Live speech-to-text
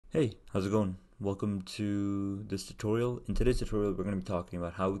Hey, how's it going? Welcome to this tutorial. In today's tutorial, we're going to be talking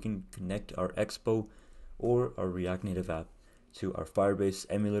about how we can connect our Expo or our React Native app to our Firebase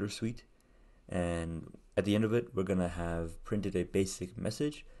emulator suite. And at the end of it, we're going to have printed a basic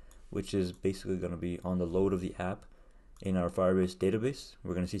message, which is basically going to be on the load of the app in our Firebase database.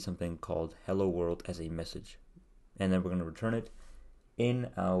 We're going to see something called Hello World as a message. And then we're going to return it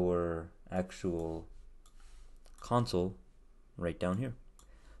in our actual console right down here.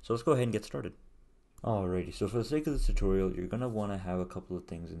 So let's go ahead and get started. Alrighty, so for the sake of this tutorial, you're going to want to have a couple of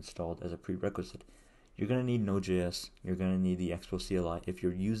things installed as a prerequisite. You're going to need Node.js, you're going to need the Expo CLI. If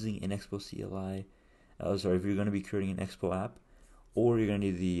you're using an Expo CLI, if you're going to be creating an Expo app, or you're going to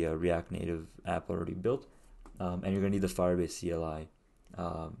need the React Native app already built, and you're going to need the Firebase CLI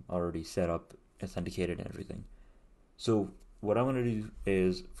already set up, authenticated, and everything. So what I'm going to do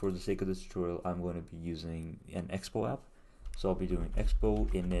is, for the sake of this tutorial, I'm going to be using an Expo app. So I'll be doing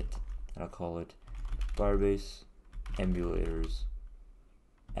Expo init, and I'll call it Firebase Emulators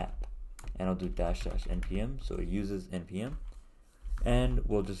app, and I'll do --npm, so it uses npm, and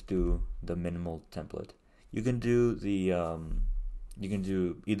we'll just do the minimal template. You can do the you can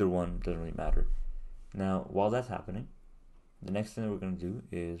do either one, doesn't really matter. Now, while that's happening, the next thing that we're going to do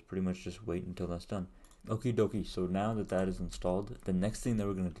is pretty much just wait until that's done. Okie dokie, so now that that is installed, the next thing that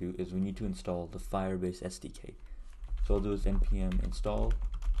we're going to do is we need to install the Firebase SDK. So I'll do is npm install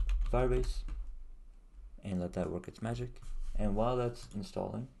Firebase and let that work its magic. And while that's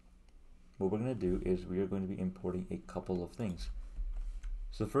installing, what we're going to do is we are going to be importing a couple of things.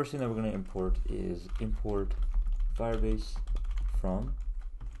 So the first thing that we're going to import is import Firebase from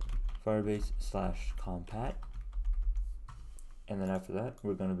Firebase /compat. And then after that,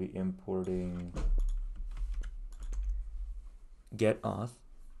 we're going to be importing get auth,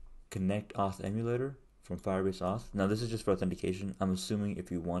 connect auth emulator from Firebase auth. Now this is just for authentication. I'm assuming if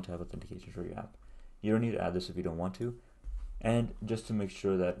you want to have authentication for your app, you don't need to add this if you don't want to. And just to make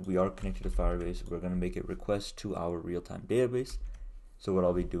sure that we are connected to Firebase, we're going to make a request to our real-time database. So what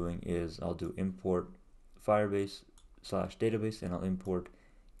I'll be doing is I'll do import Firebase /database, and I'll import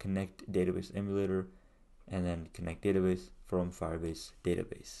connect database emulator, and then connect database from Firebase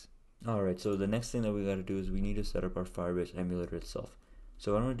database. Alright, so the next thing that we got to do is we need to set up our Firebase emulator itself.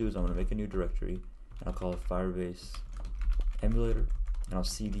 So what I'm going to do is I'm going to make a new directory, and I'll call it Firebase Emulator, and I'll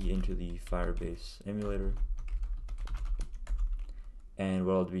cd into the Firebase Emulator. And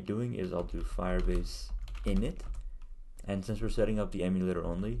what I'll be doing is I'll do Firebase init, and since we're setting up the emulator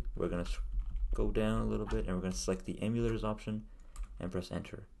only, we're going to go down a little bit, and we're going to select the emulators option and press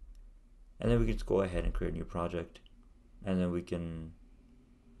enter. And then we can just go ahead and create a new project, and then we can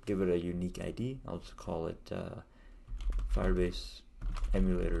give it a unique ID. I'll just call it Firebase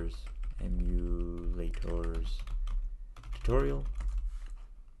Emulators tutorial.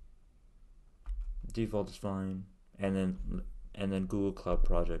 Default is fine, and then Google Cloud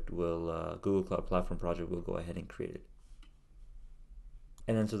Project will Google Cloud Platform Project will go ahead and create it.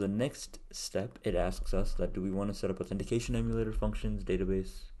 And then so the next step, it asks us that do we want to set up authentication emulator functions,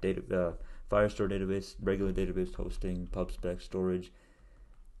 database, Firestore database, regular database hosting, pub spec, storage,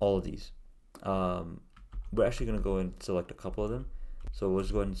 all of these. We're actually going to go and select a couple of them. So we'll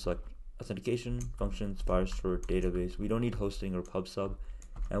just go ahead and select authentication functions, Firestore database. We don't need hosting or pub sub,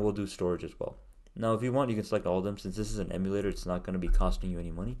 and we'll do storage as well. Now, if you want, you can select all of them. Since this is an emulator, it's not going to be costing you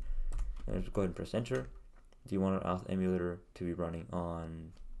any money. And just go ahead and press enter. Do you want our auth emulator to be running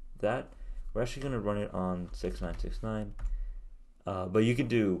on that? We're actually going to run it on 6969. But you can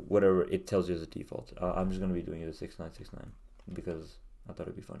do whatever it tells you as a default. I'm just going to be doing it as 6969 because I thought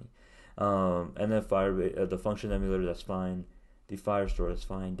it'd be funny. And then Firebase, the function emulator, that's fine. The Firestore, that's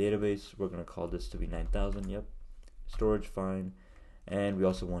fine. Database, we're going to call this to be 9000. Yep. Storage, fine. And we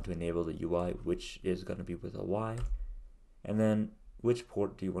also want to enable the UI, which is going to be with a Y. And then which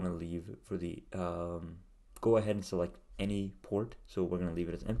port do you want to leave for the go ahead and select any port. So we're going to leave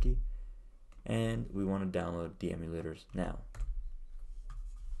it as empty. And we want to download the emulators now.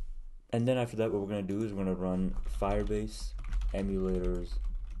 And then after that, what we're going to do is we're going to run Firebase Emulators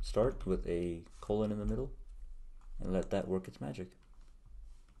start with a colon in the middle and let that work its magic.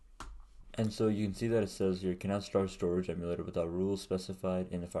 And so you can see that it says here, cannot start storage emulator without rules specified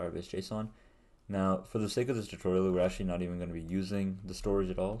in the Firebase JSON. Now, for the sake of this tutorial, we're actually not even going to be using the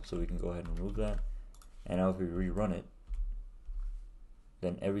storage at all, so we can go ahead and remove that. And now if we rerun it,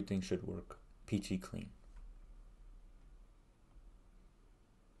 then everything should work peachy clean.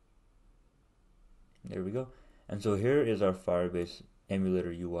 There we go. And so here is our Firebase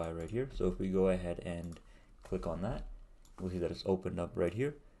emulator UI right here. So if we go ahead and click on that, we'll see that it's opened up right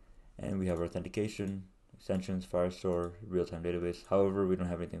here. And we have our authentication, extensions, Firestore, Realtime Database. However, we don't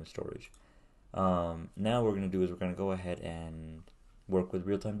have anything with storage. Now what we're going to do is we're going to go ahead and work with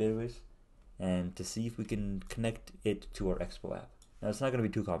Realtime Database and to see if we can connect it to our Expo app. Now it's not going to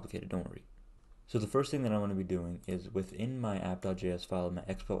be too complicated, don't worry. So the first thing that I want to be doing is within my app.js file in my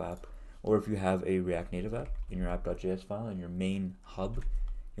Expo app, or if you have a React Native app in your app.js file in your main hub,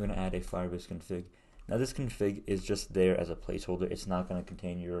 you're going to add a Firebase config. Now this config is just there as a placeholder. It's not going to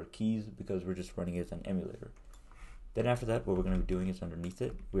contain your keys because we're just running it as an emulator. Then after that, what we're going to be doing is underneath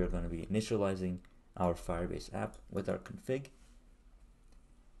it, we are going to be initializing our Firebase app with our config.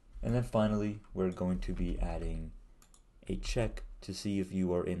 And then finally, we're going to be adding a check to see if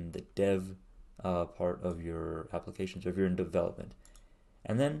you are in the dev part of your application, so if you're in development.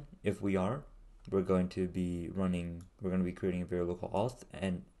 And then if we are, we're going to be creating a variable called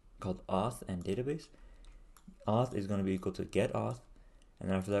auth and database. Auth is going to be equal to get auth, and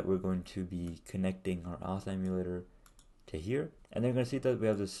then after that we're going to be connecting our auth emulator to here, and then you're going to see that we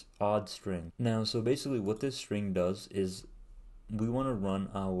have this odd string. Now, so basically what this string does is we want to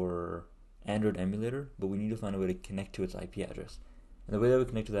run our Android emulator, but we need to find a way to connect to its IP address. And the way that we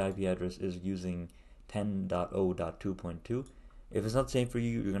connect to the IP address is using 10.0.2.2. If it's not the same for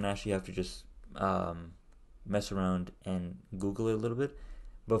you, you're going to actually have to just mess around and Google it a little bit.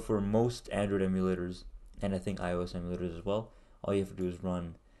 But for most Android emulators, and I think iOS emulators as well, all you have to do is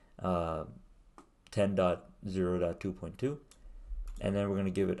run 10.0.2.2, and then we're going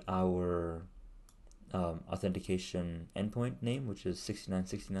to give it our authentication endpoint name, which is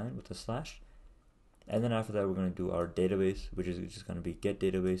 6969 with a slash. And then after that, we're going to do our database, which is just going to be get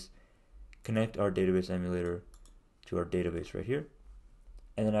database, connect our database emulator to our database right here.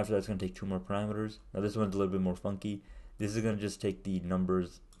 And then after that, it's going to take two more parameters. Now this one's a little bit more funky. This is going to just take the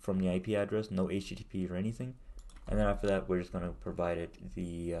numbers from the IP address, no HTTP or anything. And then after that, we're just going to provide it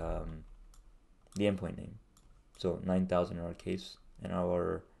the endpoint name. So 9000 in our case, and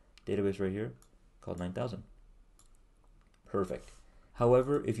our database right here called 9000. Perfect.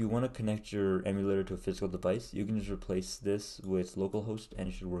 However, if you want to connect your emulator to a physical device, you can just replace this with localhost and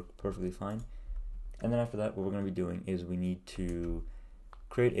it should work perfectly fine. And then after that, what we're going to be doing is we need to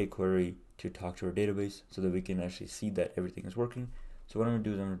create a query to talk to our database so that we can actually see that everything is working. So what I'm going to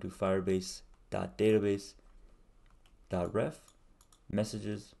do is I'm going to do firebase.database.ref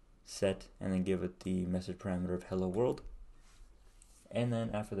messages set, and then give it the message parameter of hello world. And then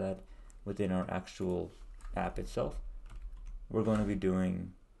after that, within our actual app itself, we're going to be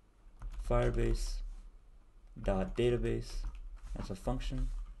doing firebase.database as a function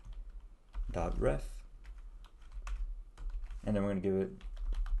 .ref, and then we're going to give it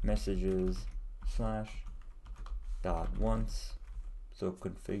messages slash .once, so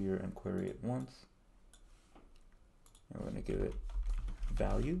configure and query it once, and we're going to give it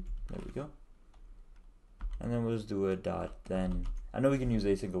value. There we go. And then we'll just do a dot. Then I know we can use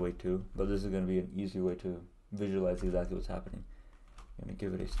async await too, but this is going to be an easy way to visualize exactly what's happening. I'm going to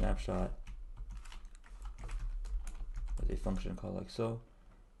give it a snapshot with a function called like so,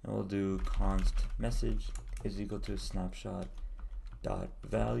 and we'll do const message is equal to snapshot dot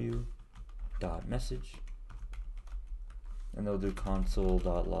value dot message, and they'll do console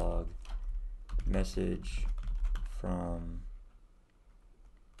dot log message from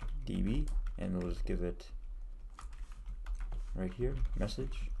DB, and we'll just give it right here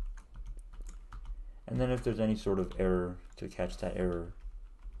message. And then if there's any sort of error, to catch that error,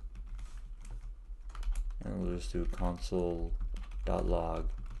 and we'll just do console.log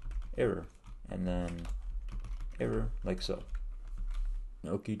error, and then error like so.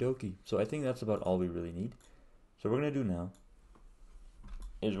 Okie dokie. So I think that's about all we really need. So what we're going to do now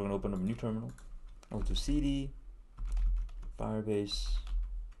is we're going to open up a new terminal. We'll do cd Firebase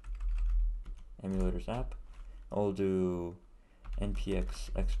Emulators app. I'll do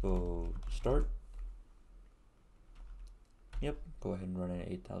npx expo start. Yep, go ahead and run it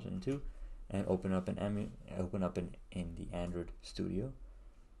at 8002 and open up in the Android Studio.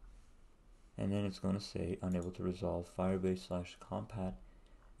 And then it's going to say unable to resolve firebase/compat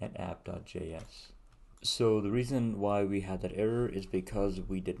at app.js. So the reason why we had that error is because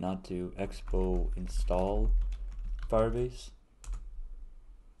we did not do expo install Firebase.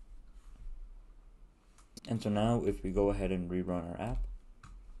 And so now if we go ahead and rerun our app,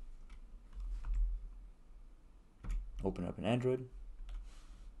 open up an Android,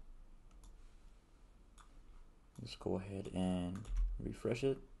 let's go ahead and refresh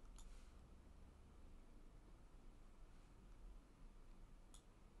it.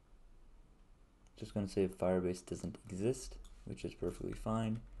 Just going to say Firebase doesn't exist, which is perfectly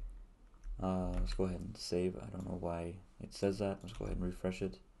fine. Let's go ahead and save. I don't know why it says that. Let's go ahead and refresh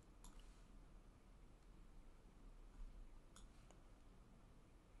it.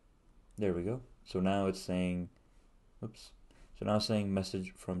 There we go. So now it's saying, oops. So now it's saying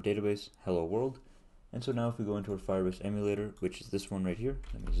message from database, hello world. And so now if we go into our Firebase emulator, which is this one right here,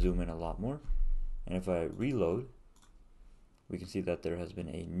 let me zoom in a lot more. And if I reload, we can see that there has been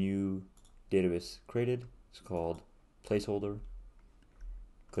a new database created. It's called placeholder.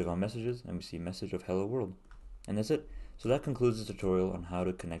 Click on messages and we see message of hello world. And that's it. So that concludes the tutorial on how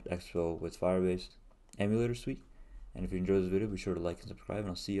to connect Expo with Firebase Emulator Suite. And if you enjoyed this video, be sure to like and subscribe, and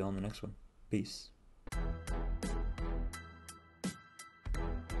I'll see you on the next one. Peace.